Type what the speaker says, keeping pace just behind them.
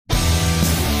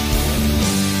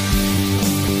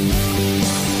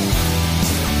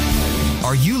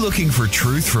looking for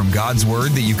truth from God's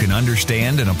Word that you can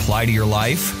understand and apply to your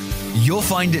life? You'll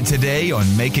find it today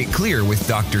on Make It Clear with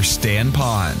Dr. Stan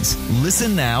Ponz.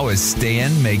 Listen now as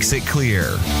Stan makes it clear.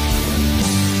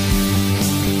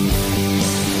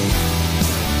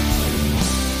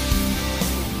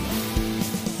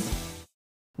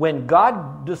 When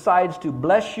God decides to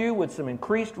bless you with some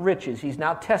increased riches, He's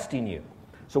now testing you.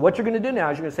 So what you're going to do now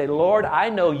is you're going to say, Lord, I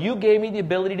know you gave me the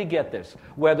ability to get this,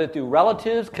 whether through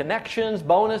relatives, connections,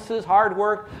 bonuses, hard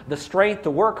work, the strength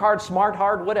to work hard, smart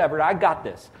hard, whatever. I got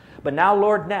this. But now,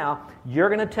 Lord, now you're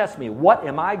going to test me. What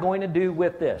am I going to do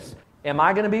with this? Am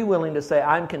I going to be willing to say,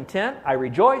 I'm content, I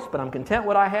rejoice, but I'm content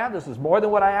what I have. This is more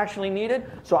than what I actually needed,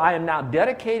 so I am now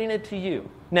dedicating it to you.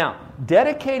 Now,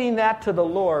 dedicating that to the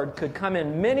Lord could come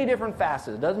in many different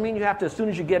facets. It doesn't mean you have to, as soon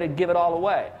as you get it, give it all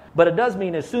away. But it does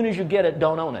mean as soon as you get it,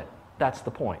 don't own it. That's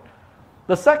the point.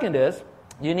 The second is,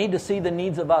 you need to see the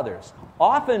needs of others.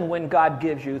 Often when God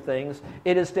gives you things,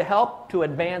 it is to help to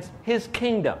advance His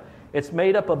kingdom. It's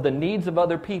made up of the needs of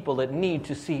other people that need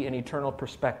to see an eternal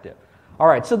perspective. All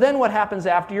right, so then what happens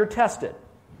after you're tested?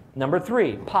 Number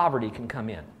 3, poverty can come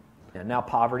in. And now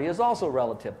poverty is also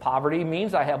relative. Poverty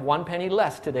means I have 1 penny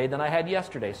less today than I had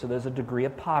yesterday, so there's a degree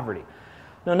of poverty.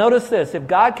 Now notice this, if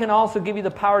God can also give you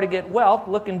the power to get wealth,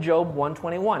 look in Job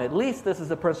 1:21. At least this is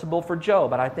a principle for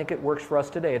Job, and I think it works for us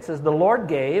today. It says, the Lord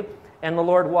gave, and the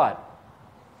Lord what?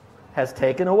 Has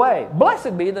taken away.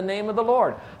 Blessed be the name of the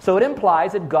Lord. So it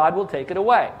implies that God will take it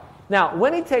away. Now,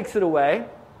 when He takes it away,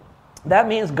 that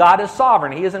means God is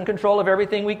sovereign. He is in control of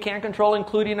everything we can't control,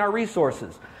 including our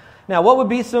resources. Now, what would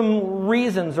be some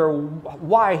reasons or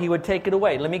why He would take it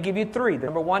away? Let me give you 3.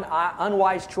 Number 1,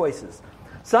 unwise choices.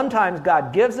 Sometimes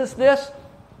God gives us this.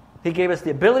 He gave us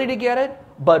the ability to get it,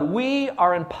 but we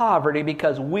are in poverty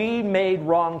because we made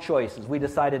wrong choices. We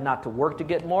decided not to work to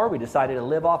get more. We decided to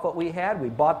live off what we had. We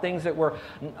bought things that were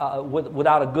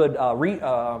without a good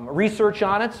research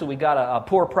on it, so we got a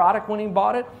poor product when we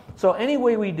bought it. So any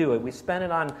way we do it, we spend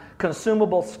it on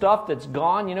consumable stuff that's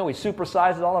gone. You know, we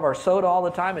supersize all of our soda all the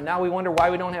time, and now we wonder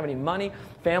why we don't have any money.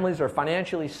 Families are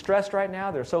financially stressed right now.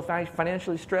 They're so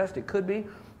financially stressed, it could be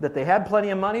that they had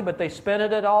plenty of money, but they spent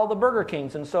it at all the Burger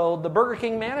Kings. And so the Burger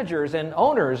King managers and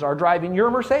owners are driving your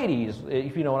Mercedes,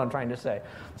 if you know what I'm trying to say.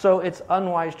 So it's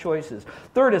unwise choices.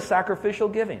 Third is sacrificial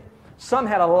giving. Some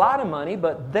had a lot of money,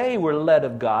 but they were led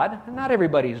of God. Not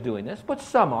everybody's doing this, but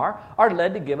some are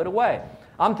led to give it away.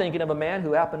 I'm thinking of a man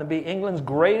who happened to be England's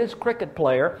greatest cricket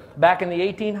player back in the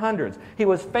 1800s. He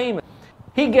was famous.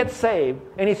 He gets saved,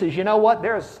 and he says, you know what?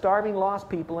 There's starving, lost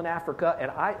people in Africa, and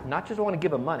I not just want to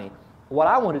give them money. What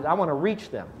I want is I want to reach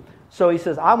them. So he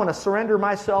says, I want to surrender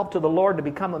myself to the Lord to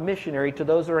become a missionary to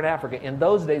those that are in Africa. In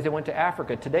those days, they went to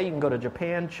Africa. Today, you can go to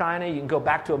Japan, China, you can go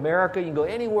back to America, you can go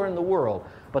anywhere in the world.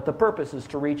 But the purpose is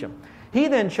to reach them. He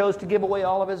then chose to give away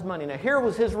all of his money. Now, here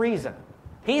was his reason.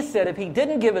 He said if he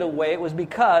didn't give it away, it was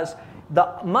because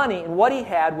the money and what he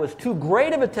had was too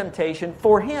great of a temptation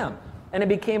for him. And it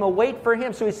became a weight for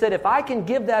him. So he said, if I can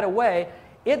give that away,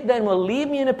 it then will leave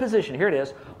me in a position, here it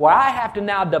is, where I have to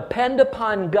now depend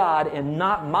upon God and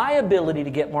not my ability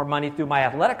to get more money through my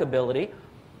athletic ability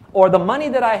or the money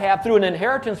that I have through an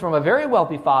inheritance from a very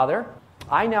wealthy father.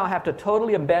 I now have to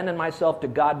totally abandon myself to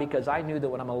God because I knew that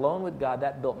when I'm alone with God,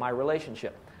 that built my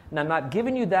relationship. And I'm not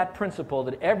giving you that principle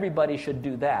that everybody should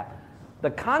do that. The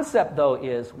concept, though,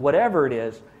 is whatever it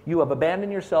is, you have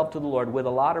abandoned yourself to the Lord with a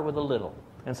lot or with a little.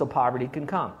 And so poverty can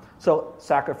come. So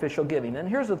sacrificial giving. And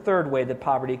here's the third way that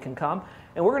poverty can come.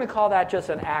 And we're going to call that just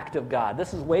an act of God.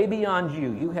 This is way beyond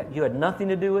you. You had nothing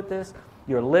to do with this.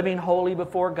 You're living holy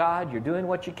before God. You're doing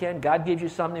what you can. God gives you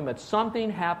something, but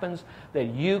something happens that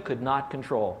you could not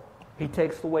control. He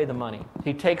takes away the money.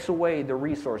 He takes away the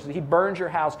resources. He burns your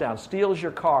house down, steals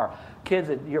your car. Kids,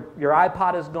 your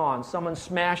iPod is gone. Someone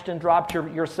smashed and dropped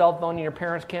your cell phone and your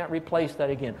parents can't replace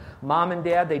that again. Mom and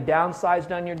dad, they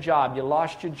downsized on your job. You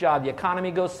lost your job. The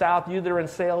economy goes south. You that are in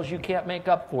sales, you can't make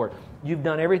up for it. You've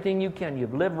done everything you can.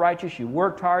 You've lived righteous. You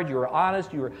worked hard. You were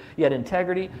honest. You had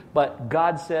integrity. But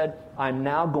God said, I'm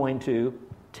now going to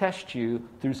test you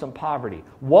through some poverty.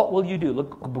 What will you do?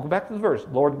 Look, go back to the verse.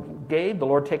 The Lord gave, the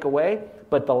Lord take away.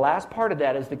 But the last part of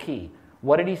that is the key.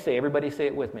 What did He say? Everybody say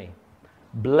it with me.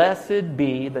 Blessed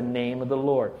be the name of the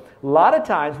Lord. A lot of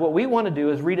times what we want to do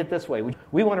is read it this way.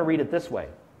 We want to read it this way.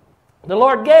 The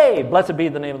Lord gave. Blessed be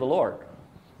the name of the Lord.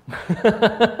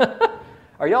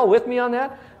 Are y'all with me on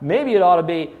that? Maybe it ought to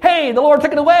be, hey, the Lord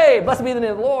took it away. Blessed be the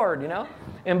name of the Lord, you know.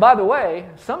 And by the way,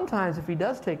 sometimes if He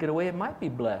does take it away, it might be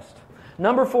blessed.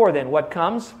 Number 4 then, what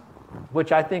comes,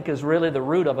 which I think is really the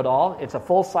root of it all. It's a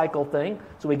full cycle thing.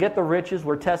 So we get the riches,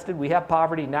 we're tested, we have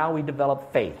poverty, now we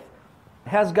develop faith.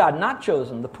 Has God not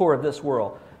chosen the poor of this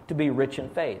world to be rich in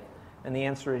faith? And the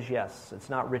answer is yes. It's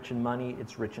not rich in money,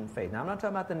 it's rich in faith. Now, I'm not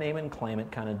talking about the name and claim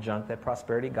it kind of junk, that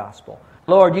prosperity gospel.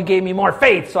 Lord, you gave me more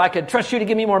faith so I could trust you to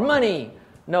give me more money.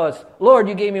 No, it's, Lord,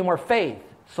 you gave me more faith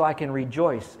so I can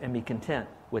rejoice and be content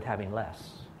with having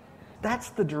less. That's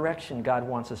the direction God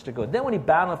wants us to go. Then when He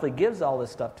bountifully gives all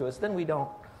this stuff to us, then we don't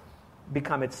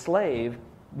become its slave.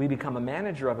 We become a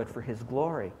manager of it for His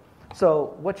glory.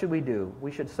 So what should we do?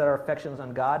 We should set our affections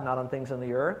on God, not on things on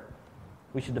the earth.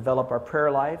 We should develop our prayer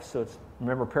life. So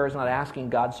remember, prayer is not asking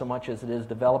God so much as it is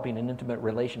developing an intimate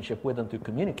relationship with Him through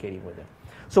communicating with Him.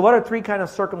 So what are three kind of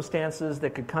circumstances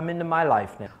that could come into my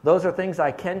life now? Those are things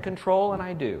I can control, and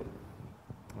I do.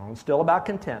 Well, it's still about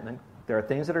contentment. There are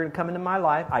things that are going to come into my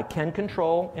life I can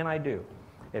control, and I do.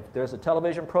 If there's a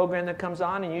television program that comes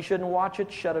on and you shouldn't watch it,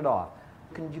 shut it off.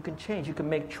 You can change. You can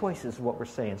make choices, is what we're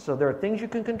saying. So there are things you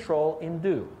can control and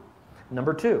do.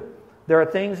 Number two, there are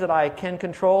things that I can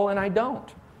control and I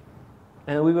don't.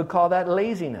 And we would call that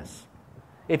laziness.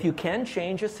 If you can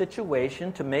change a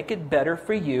situation to make it better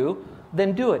for you,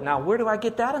 then do it. Now, where do I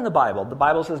get that in the Bible? The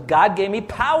Bible says God gave me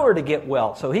power to get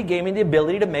well. So He gave me the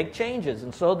ability to make changes.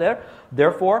 And so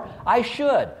therefore, I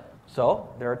should.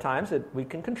 So there are times that we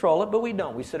can control it, but we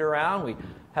don't. We sit around, we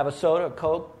have a soda, a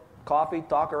Coke, coffee,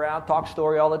 talk around, talk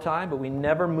story all the time, but we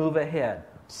never move ahead.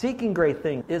 Seeking great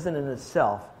things isn't in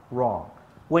itself wrong.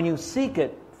 When you seek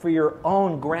it for your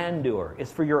own grandeur,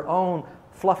 it's for your own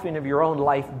fluffing of your own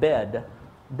life bed,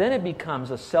 then it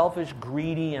becomes a selfish,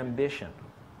 greedy ambition.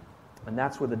 And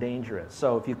that's where the danger is.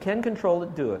 So if you can control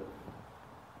it, do it.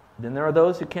 Then there are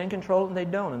those who can control it and they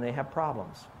don't, and they have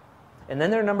problems. And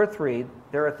then there are number three,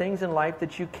 there are things in life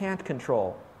that you can't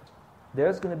control.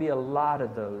 There's going to be a lot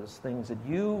of those things that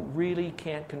you really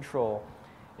can't control,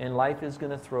 and life is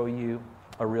going to throw you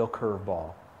a real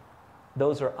curveball.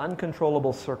 Those are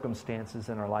uncontrollable circumstances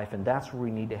in our life, and that's where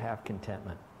we need to have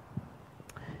contentment.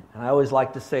 And I always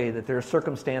like to say that there are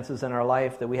circumstances in our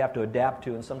life that we have to adapt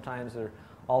to, and sometimes there are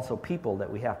also people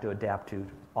that we have to adapt to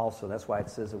also. That's why it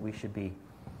says that we should be,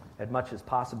 as much as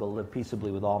possible, live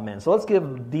peaceably with all men. So let's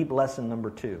give deep lesson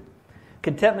number 2.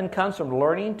 Contentment comes from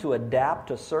learning to adapt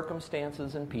to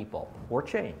circumstances and people, or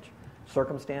change.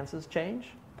 Circumstances change,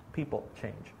 people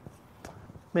change.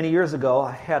 Many years ago,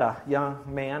 I had a young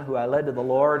man who I led to the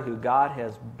Lord, who God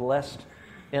has blessed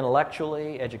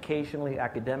intellectually, educationally,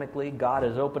 academically. God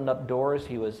has opened up doors.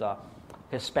 He was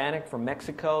Hispanic from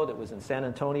Mexico that was in San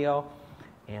Antonio.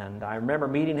 And I remember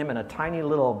meeting him in a tiny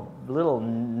little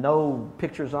no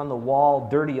pictures on the wall,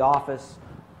 dirty office,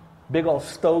 big old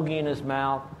stogie in his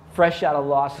mouth, fresh out of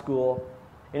law school.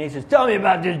 And he says, "Tell me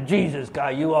about this Jesus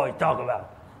guy you always talk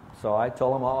about." So I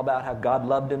told him all about how God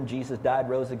loved him. Jesus died,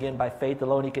 rose again. By faith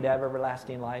alone he could have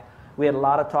everlasting life. We had a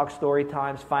lot of talk story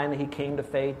times. Finally he came to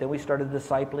faith. Then we started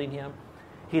discipling him.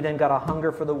 He then got a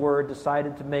hunger for the Word,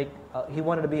 decided to he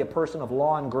wanted to be a person of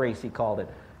law and grace, he called it.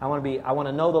 I want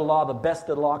to know the law, the best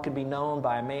that law can be known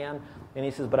by a man. And he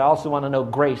says, but I also want to know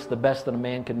grace, the best that a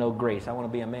man can know grace. I want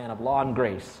to be a man of law and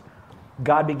grace.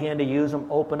 God began to use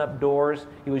him, open up doors.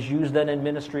 He was used then in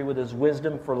ministry with his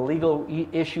wisdom for legal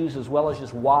issues as well as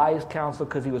just wise counsel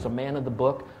because he was a man of the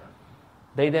book.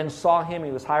 They then saw him.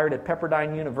 He was hired at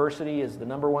Pepperdine University as the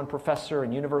 #1 professor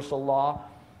in universal law.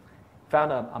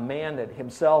 Found a man that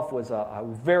himself was a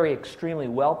very extremely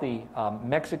wealthy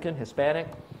Mexican, Hispanic,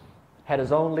 had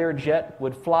his own Learjet,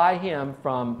 would fly him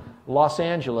from Los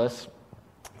Angeles.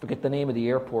 Forget the name of the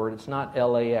airport. It's not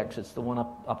LAX. It's the one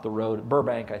up the road,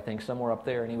 Burbank, I think, somewhere up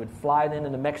there. And he would fly then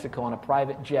into Mexico on a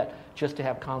private jet just to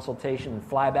have consultation and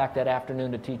fly back that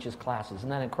afternoon to teach his classes. Isn't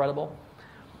that incredible?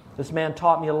 This man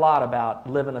taught me a lot about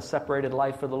living a separated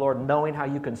life for the Lord, knowing how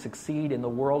you can succeed in the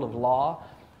world of law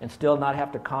and still not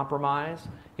have to compromise.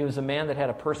 He was a man that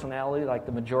had a personality like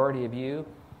the majority of you,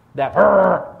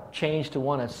 that changed to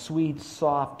one of sweet,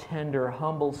 soft, tender,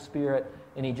 humble spirit,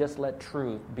 and he just let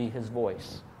truth be his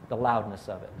voice, the loudness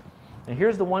of it. And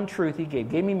here's the one truth he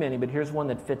gave me many, but here's one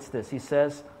that fits this. He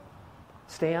says,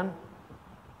 Stan,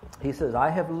 he says, I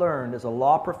have learned as a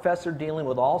law professor dealing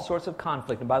with all sorts of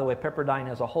conflict, and by the way, Pepperdine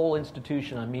has a whole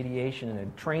institution on mediation, and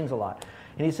it trains a lot.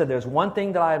 And he said, there's one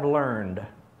thing that I've learned.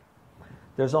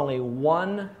 There's only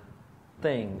one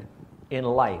thing in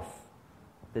life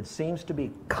that seems to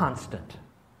be constant.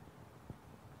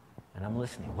 And I'm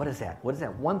listening. What is that? What is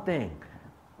that one thing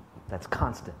that's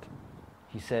constant?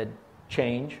 He said,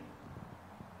 change.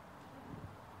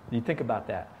 You think about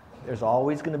that. There's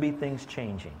always going to be things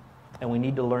changing, and we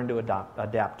need to learn to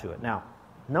adapt to it. Now,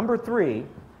 number 3,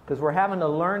 because we're having to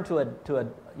learn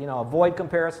to avoid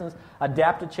comparisons,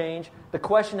 adapt to change. The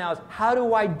question now is, how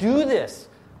do I do this?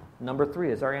 Number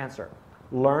 3 is our answer.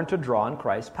 learn to draw on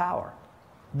Christ's power.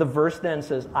 The verse then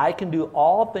says, I can do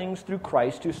all things through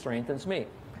Christ who strengthens me.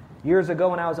 Years ago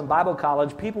when I was in Bible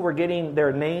college, people were getting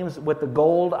their names with the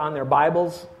gold on their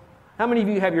Bibles. How many of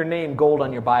you have your name gold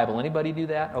on your Bible? Anybody do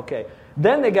that? Okay.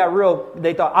 Then they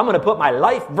thought, I'm going to put my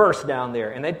life verse down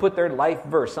there. And they'd put their life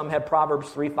verse. Some had Proverbs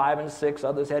 3, 5, and 6.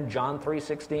 Others had John 3,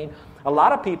 16. A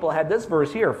lot of people had this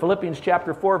verse here, Philippians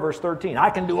chapter 4, verse 13. I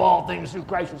can do all things through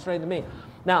Christ who strengthens me.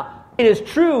 Now, it is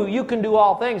true you can do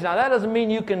all things. Now, that doesn't mean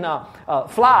you can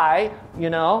fly,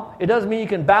 It doesn't mean you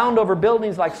can bound over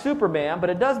buildings like Superman, but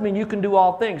it does mean you can do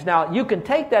all things. Now, you can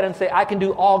take that and say, I can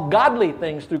do all godly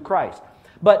things through Christ.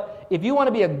 But if you want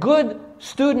to be a good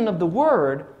student of the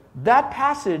Word, that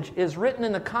passage is written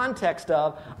in the context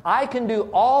of, I can do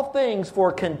all things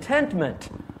for contentment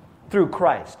through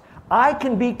Christ. I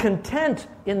can be content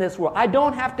in this world. I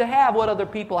don't have to have what other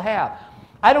people have.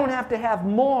 I don't have to have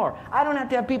more. I don't have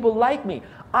to have people like me.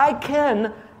 I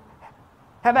can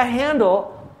have a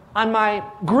handle on my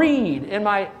greed and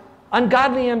my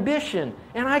ungodly ambition,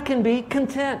 and I can be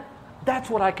content. That's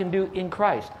what I can do in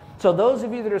Christ. So those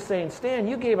of you that are saying, Stan,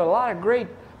 you gave a lot of great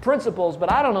principles,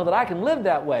 but I don't know that I can live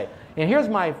that way. And here's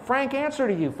my frank answer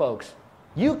to you folks.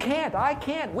 You can't, I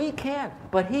can't, we can't,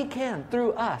 but He can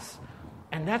through us.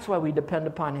 And that's why we depend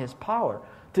upon His power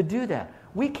to do that.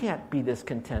 We can't be this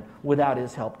content without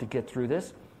His help to get through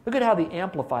this. Look at how the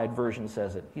Amplified Version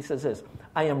says it. He says this,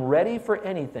 I am ready for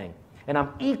anything, and I'm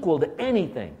equal to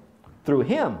anything through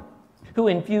Him who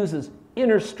infuses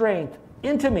inner strength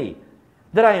into me,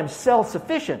 that I am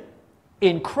self-sufficient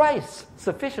in Christ's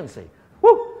sufficiency.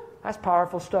 Woo! That's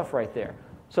powerful stuff right there.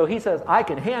 So he says, I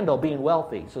can handle being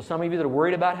wealthy. So some of you that are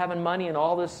worried about having money and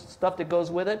all this stuff that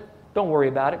goes with it, don't worry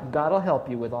about it. God will help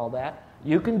you with all that.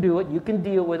 You can do it. You can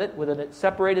deal with it with a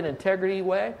separated integrity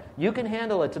way. You can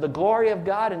handle it to the glory of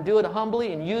God and do it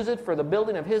humbly and use it for the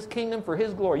building of His kingdom for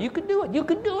His glory. You can do it. You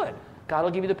can do it. God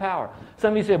will give you the power.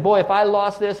 Some of you say, boy, if I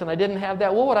lost this and I didn't have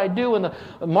that, what would I do when the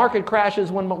market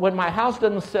crashes, when my house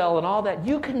doesn't sell and all that?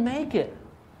 You can make it.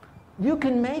 You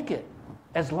can make it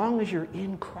as long as you're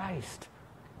in Christ.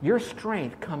 Your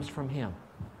strength comes from Him.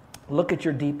 Look at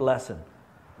your deep lesson.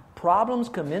 Problems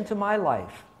come into my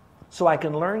life so I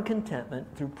can learn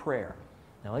contentment through prayer.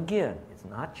 Now again, it's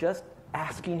not just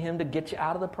asking Him to get you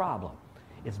out of the problem.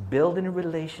 It's building a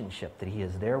relationship that He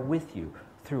is there with you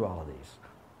through all of these.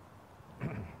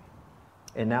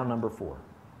 And now number 4.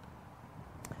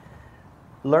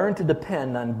 Learn to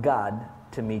depend on God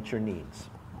to meet your needs.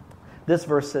 This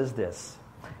verse says this,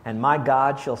 and my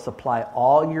God shall supply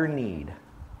all your need,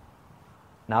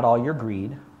 not all your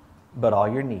greed, but all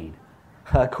your need,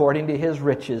 according to His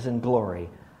riches and glory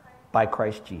by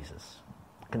Christ Jesus.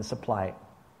 Can supply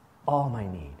all my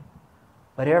need,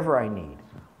 whatever I need.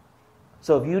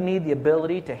 So if you need the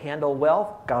ability to handle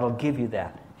wealth, God will give you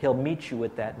that. He'll meet you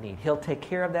with that need. He'll take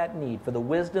care of that need for the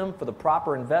wisdom, for the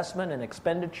proper investment and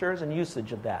expenditures and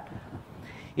usage of that.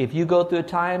 If you go through a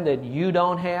time that you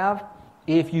don't have,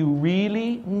 if you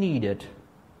really need it,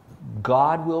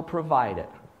 God will provide it.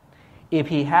 If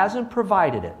He hasn't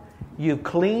provided it, you've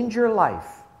cleaned your life.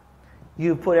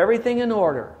 You've put everything in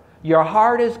order. Your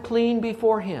heart is clean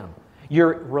before Him.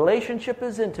 Your relationship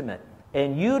is intimate,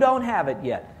 and you don't have it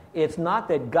yet. It's not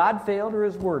that God failed or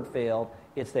His Word failed.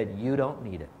 It's that you don't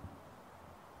need it.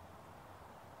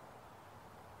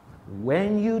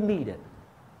 When you need it,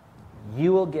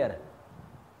 you will get it.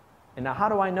 And now how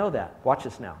do I know that? Watch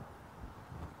this now.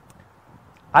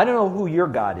 I don't know who your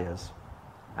God is.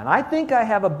 And I think I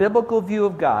have a biblical view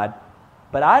of God,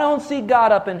 but I don't see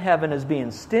God up in heaven as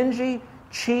being stingy,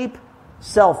 cheap,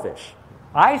 selfish.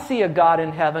 I see a God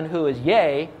in heaven who is,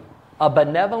 yea, a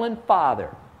benevolent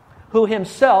Father, who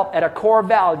Himself, at a core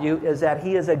value, is that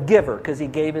He is a giver, because He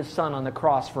gave His Son on the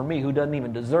cross for me, who doesn't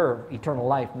even deserve eternal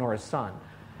life, nor His Son.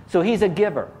 So He's a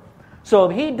giver. So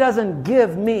if He doesn't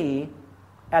give me,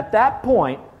 at that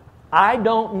point, I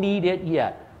don't need it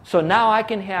yet. So now I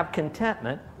can have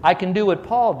contentment. I can do what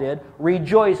Paul did,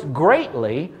 rejoice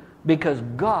greatly, because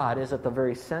God is at the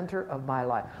very center of my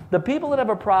life. The people that have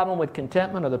a problem with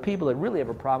contentment are the people that really have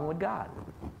a problem with God.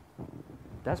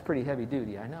 That's pretty heavy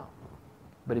duty, I know.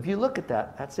 But if you look at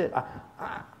that, that's it.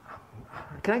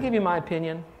 Can I give you my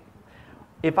opinion?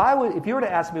 If you were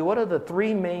to ask me what are the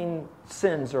 3 main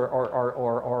sins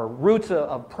or roots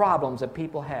of problems that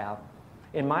people have,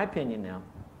 in my opinion now,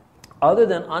 other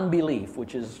than unbelief,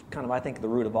 which is kind of, I think, the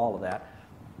root of all of that,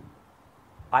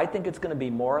 I think it's going to be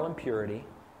moral impurity,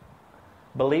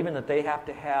 believing that they have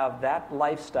to have that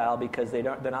lifestyle because they're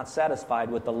not satisfied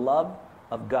with the love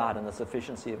of God and the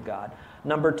sufficiency of God.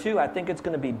 Number 2, I think it's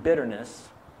going to be bitterness.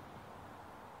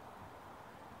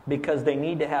 because they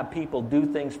need to have people do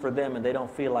things for them and they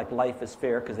don't feel like life is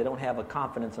fair because they don't have a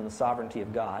confidence in the sovereignty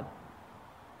of God.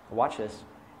 Watch this.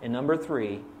 And number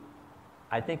 3,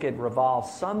 I think it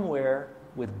revolves somewhere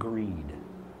with greed.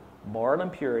 Moral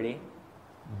impurity,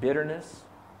 bitterness,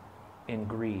 and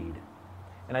greed.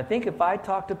 And I think if I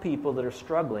talk to people that are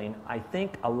struggling, I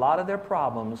think a lot of their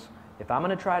problems, if I'm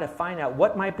going to try to find out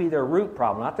what might be their root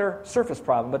problem, not their surface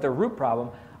problem, but their root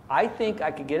problem, I think I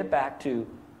could get it back to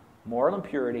moral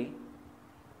impurity,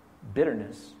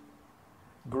 bitterness,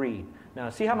 greed. Now,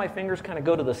 see how my fingers kind of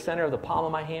go to the center of the palm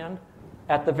of my hand?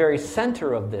 At the very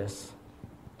center of this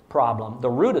problem, the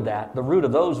root of that, the root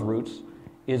of those roots,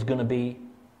 is going to be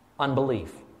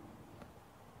unbelief.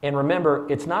 And remember,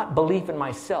 it's not belief in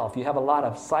myself. You have a lot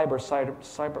of cyber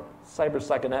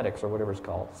cybernetics or whatever it's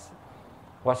called.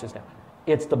 Watch this now.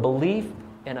 It's the belief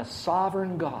in a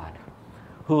sovereign God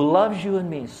who loves you and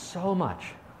me so much.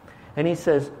 And he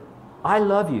says, I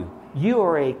love you. You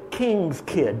are a king's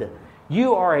kid.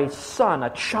 You are a son,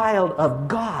 a child of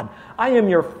God. I am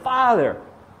your father.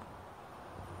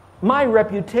 My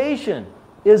reputation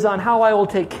is on how I will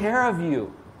take care of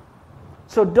you.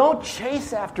 So don't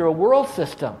chase after a world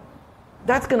system.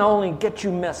 That's going to only get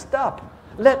you messed up.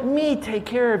 Let me take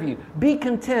care of you. Be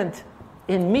content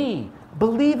in me.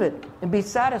 Believe it and be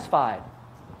satisfied.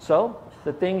 So,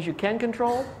 the things you can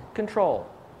control, control.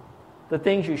 The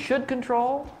things you should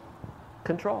control,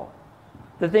 control.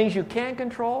 The things you can't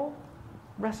control,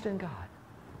 rest in God.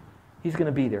 He's going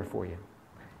to be there for you.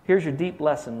 Here's your deep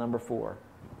lesson, number 4.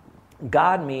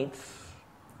 God meets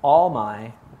all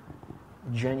my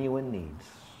genuine needs.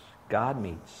 God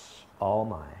meets all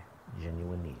my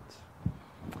genuine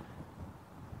needs.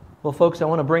 Well, folks, I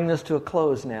want to bring this to a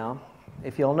close now.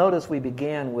 If you'll notice, we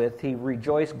began with, he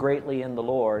rejoiced greatly in the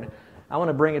Lord. I want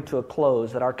to bring it to a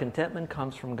close that our contentment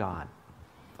comes from God.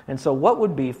 And so what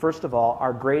would be, first of all,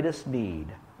 our greatest need?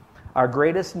 Our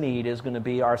greatest need is going to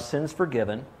be our sins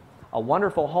forgiven, a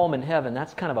wonderful home in heaven.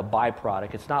 That's kind of a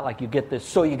byproduct. It's not like you get this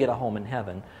so you get a home in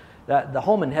heaven. The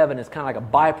home in heaven is kind of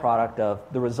like a byproduct of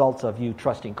the results of you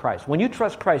trusting Christ. When you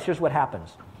trust Christ, here's what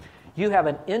happens. You have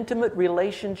an intimate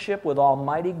relationship with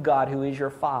Almighty God who is your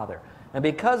Father. And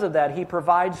because of that, He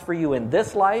provides for you in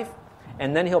this life,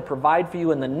 and then He'll provide for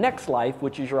you in the next life,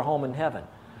 which is your home in heaven.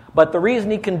 But the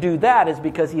reason He can do that is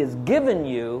because He has given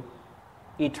you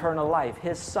eternal life,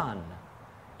 His Son.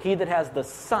 He that has the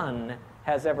Son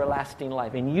has everlasting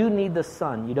life. And you need the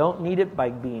Son. You don't need it by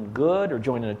being good or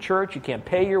joining a church. You can't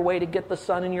pay your way to get the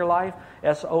Son in your life,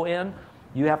 S-O-N.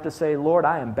 You have to say, Lord,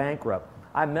 I am bankrupt.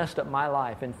 I messed up my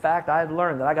life. In fact, I've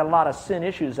learned that I got a lot of sin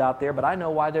issues out there, but I know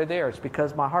why they're there. It's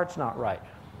because my heart's not right.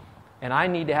 And I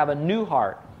need to have a new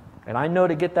heart. And I know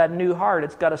to get that new heart,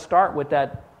 it's got to start with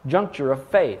that juncture of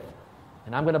faith.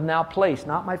 And I'm going to now place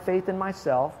not my faith in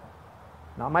myself,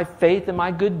 not my faith in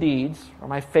my good deeds, or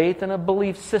my faith in a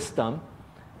belief system.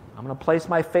 I'm going to place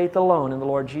my faith alone in the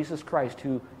Lord Jesus Christ,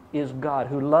 who is God,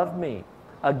 who loved me,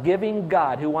 a giving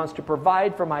God who wants to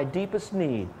provide for my deepest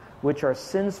need, which are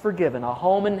sins forgiven, a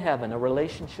home in heaven, a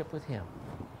relationship with Him.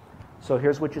 So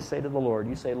here's what you say to the Lord.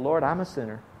 You say, Lord, I'm a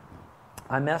sinner.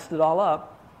 I messed it all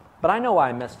up, but I know why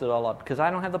I messed it all up, because I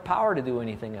don't have the power to do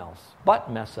anything else but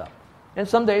mess up. And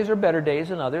some days are better days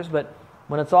than others, but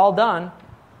when it's all done,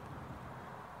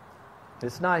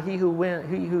 it's not he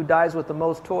who dies with the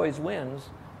most toys wins.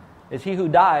 It's he who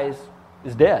dies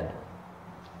is dead.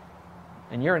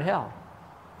 And you're in hell.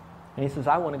 And He says,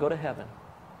 I want to go to heaven.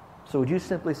 So would you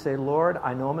simply say, Lord,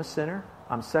 I know I'm a sinner.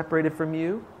 I'm separated from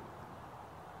you.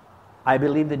 I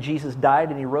believe that Jesus died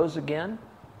and He rose again.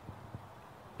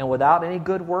 And without any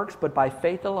good works, but by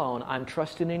faith alone, I'm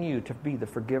trusting in you to be the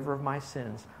forgiver of my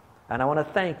sins. And I want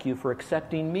to thank you for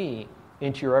accepting me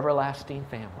into your everlasting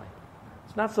family.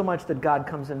 It's not so much that God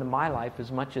comes into my life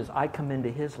as much as I come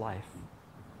into His life.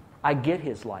 I get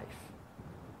His life.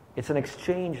 It's an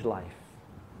exchanged life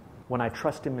when I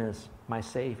trust Him as my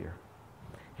Savior.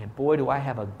 And boy, do I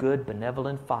have a good,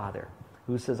 benevolent Father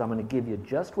who says, I'm going to give you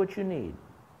just what you need.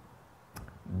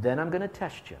 Then I'm going to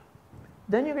test you.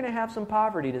 Then you're going to have some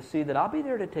poverty to see that I'll be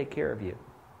there to take care of you.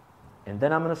 And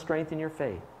then I'm going to strengthen your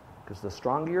faith. Because the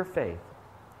stronger your faith,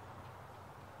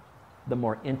 the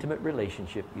more intimate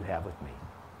relationship you have with me.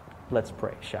 Let's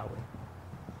pray, shall we?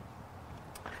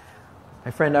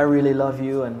 My friend, I really love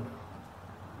you, and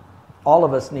all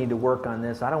of us need to work on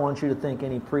this. I don't want you to think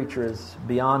any preacher is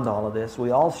beyond all of this.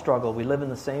 We all struggle. We live in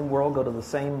the same world, go to the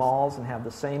same malls, and have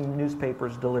the same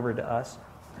newspapers delivered to us.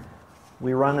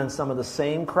 We run in some of the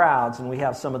same crowds, and we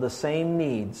have some of the same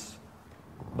needs.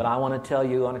 But I want to tell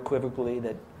you unequivocally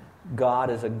that God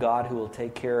is a God who will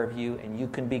take care of you, and you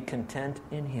can be content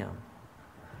in Him.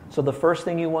 So the first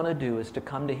thing you want to do is to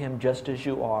come to Him just as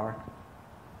you are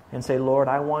and say, Lord,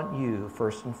 I want you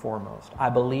first and foremost. I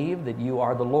believe that you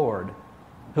are the Lord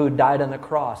who died on the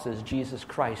cross as Jesus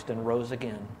Christ and rose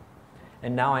again.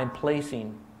 And now I'm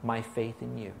placing my faith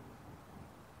in you.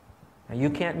 Now you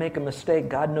can't make a mistake.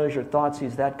 God knows your thoughts.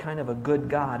 He's that kind of a good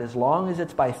God. As long as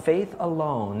it's by faith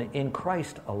alone, in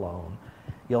Christ alone,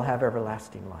 you'll have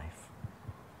everlasting life.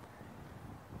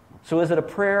 So is it a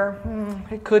prayer?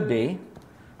 It could be.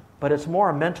 But it's more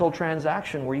a mental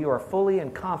transaction where you are fully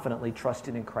and confidently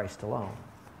trusting in Christ alone.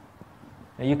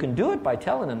 Now you can do it by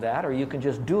telling Him that, or you can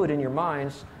just do it in your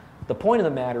minds. The point of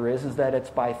the matter is that it's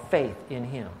by faith in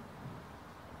Him.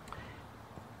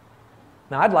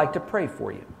 Now I'd like to pray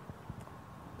for you.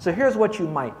 So here's what you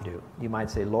might do. You might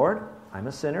say, Lord, I'm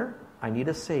a sinner. I need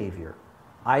a Savior.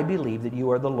 I believe that you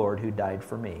are the Lord who died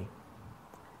for me.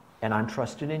 And I'm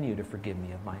trusting in you to forgive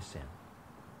me of my sin.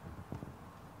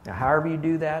 Now, however you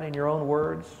do that in your own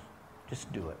words,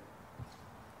 just do it.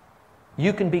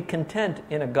 You can be content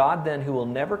in a God then who will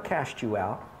never cast you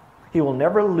out. He will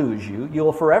never lose you. You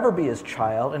will forever be His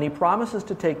child, and He promises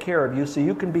to take care of you so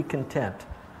you can be content.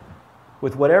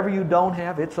 With whatever you don't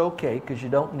have, it's okay because you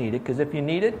don't need it, because if you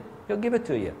need it, He'll give it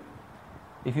to you.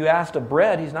 If you asked of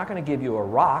bread, He's not going to give you a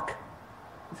rock.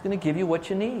 He's going to give you what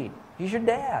you need. He's your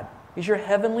dad. He's your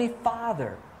heavenly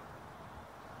Father.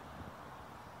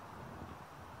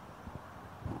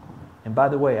 And by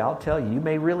the way, I'll tell you, you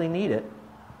may really need it,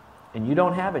 and you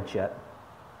don't have it yet.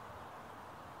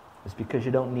 It's because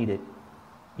you don't need it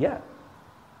yet.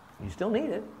 You still need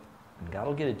it, and God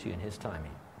will get it to you in His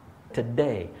timing.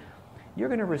 Today, you're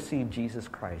going to receive Jesus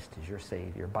Christ as your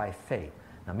Savior by faith.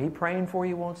 Now, me praying for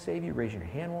you won't save you. Raising your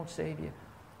hand won't save you.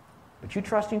 But you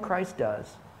trusting Christ does.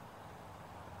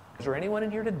 Is there anyone in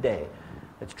here today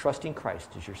that's trusting Christ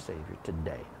as your Savior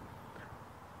today?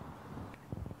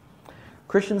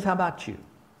 Christians, how about you?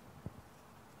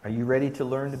 Are you ready to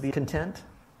learn to be content?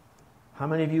 How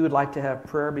many of you would like to have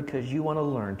prayer because you want to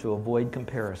learn to avoid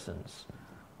comparisons?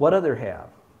 What other have?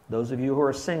 Those of you who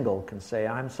are single can say,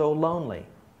 I'm so lonely.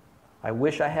 I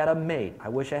wish I had a mate. I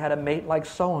wish I had a mate like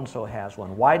so-and-so has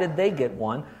one. Why did they get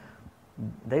one?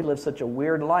 They live such a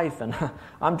weird life, and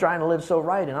I'm trying to live so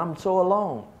right, and I'm so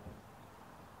alone.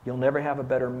 You'll never have a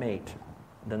better mate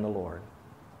than the Lord.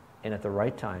 And at the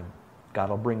right time, God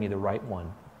will bring you the right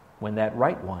one when that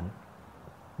right one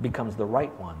becomes the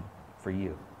right one for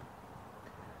you.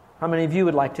 How many of you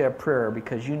would like to have prayer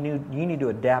because you need to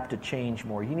adapt to change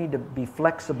more? You need to be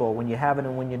flexible when you have it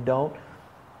and when you don't.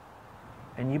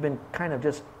 And you've been kind of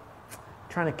just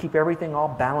trying to keep everything all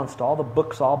balanced, all the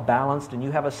books all balanced, and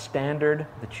you have a standard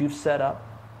that you've set up.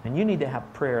 And you need to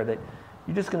have prayer that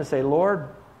you're just going to say, Lord,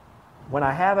 when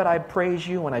I have it, I praise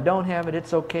you. When I don't have it,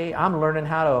 it's okay. I'm learning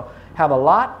how to have a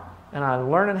lot, and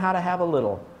I'm learning how to have a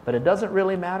little. But it doesn't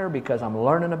really matter because I'm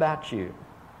learning about you.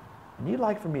 And you'd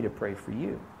like for me to pray for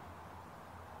you.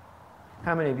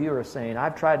 How many of you are saying,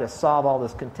 I've tried to solve all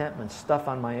this contentment stuff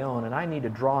on my own, and I need to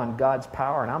draw on God's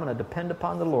power, and I'm going to depend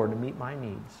upon the Lord to meet my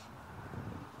needs.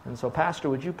 And so,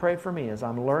 Pastor, would you pray for me as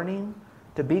I'm learning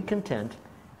to be content,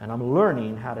 and I'm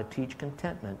learning how to teach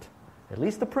contentment, at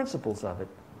least the principles of it,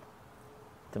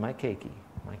 to my keiki,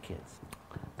 my kids.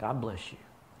 God bless you.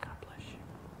 God bless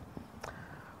you.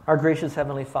 Our gracious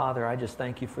Heavenly Father, I just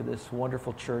thank you for this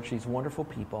wonderful church, these wonderful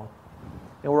people.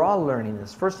 And we're all learning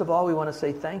this. First of all, we want to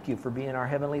say thank you for being our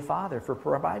Heavenly Father, for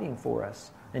providing for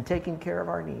us and taking care of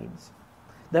our needs.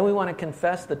 Then we want to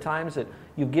confess the times that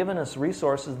you've given us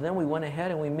resources, and then we went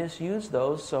ahead and we misused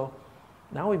those. So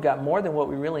now we've got more than what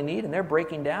we really need, and they're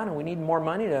breaking down, and we need more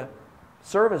money to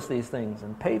service these things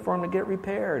and pay for them to get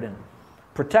repaired and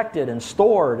protected and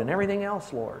stored and everything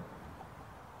else, Lord.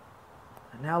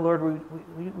 And now, Lord,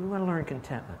 we want to learn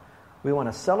contentment. We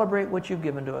want to celebrate what you've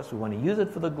given to us. We want to use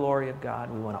it for the glory of God.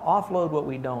 We want to offload what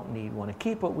we don't need. We want to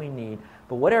keep what we need.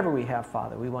 But whatever we have,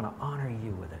 Father, we want to honor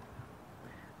you with it.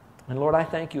 And Lord, I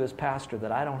thank you as pastor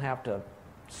that I don't have to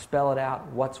spell it out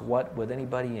what's what with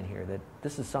anybody in here, that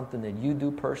this is something that you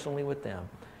do personally with them.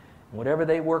 And whatever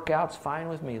they work out's fine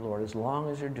with me, Lord, as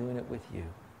long as they're doing it with you.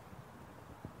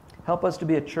 Help us to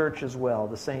be a church as well,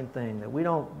 the same thing, that we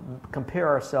don't compare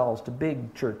ourselves to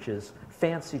big churches,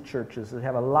 fancy churches that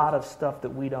have a lot of stuff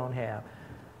that we don't have,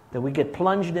 that we get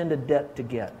plunged into debt to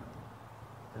get.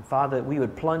 And Father, that we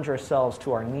would plunge ourselves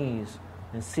to our knees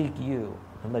and seek you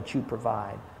and let you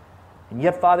provide. And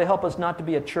yet, Father, help us not to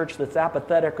be a church that's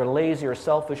apathetic or lazy or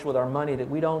selfish with our money, that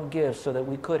we don't give so that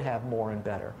we could have more and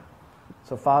better.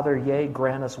 So Father, yea,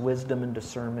 grant us wisdom and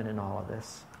discernment in all of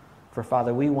this. For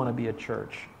Father, we want to be a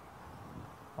church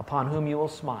upon whom you will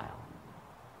smile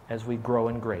as we grow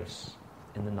in grace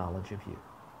in the knowledge of you.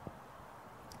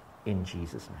 in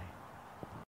Jesus' name.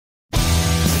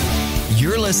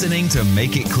 You're listening to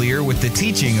Make It Clear with the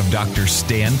teaching of Dr.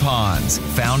 Stan Ponz,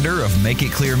 founder of Make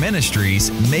It Clear Ministries.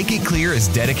 Make It Clear is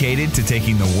dedicated to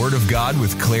taking the Word of God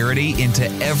with clarity into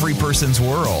every person's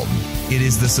world. It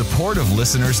is the support of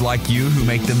listeners like you who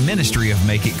make the ministry of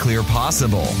Make It Clear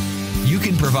possible. You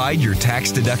can provide your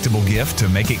tax-deductible gift to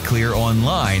Make It Clear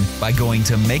online by going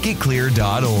to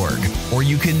makeitclear.org, or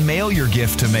you can mail your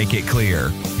gift to Make It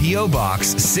Clear, P.O. Box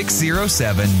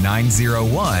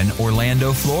 607901,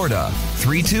 Orlando, Florida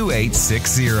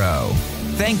 32860.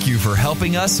 Thank you for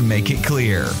helping us make it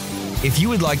clear. If you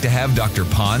would like to have Dr.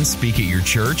 Ponz speak at your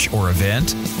church or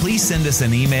event, please send us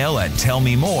an email at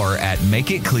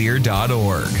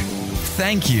tellmemore@makeitclear.org.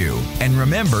 Thank you, and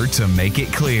remember to make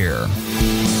it clear.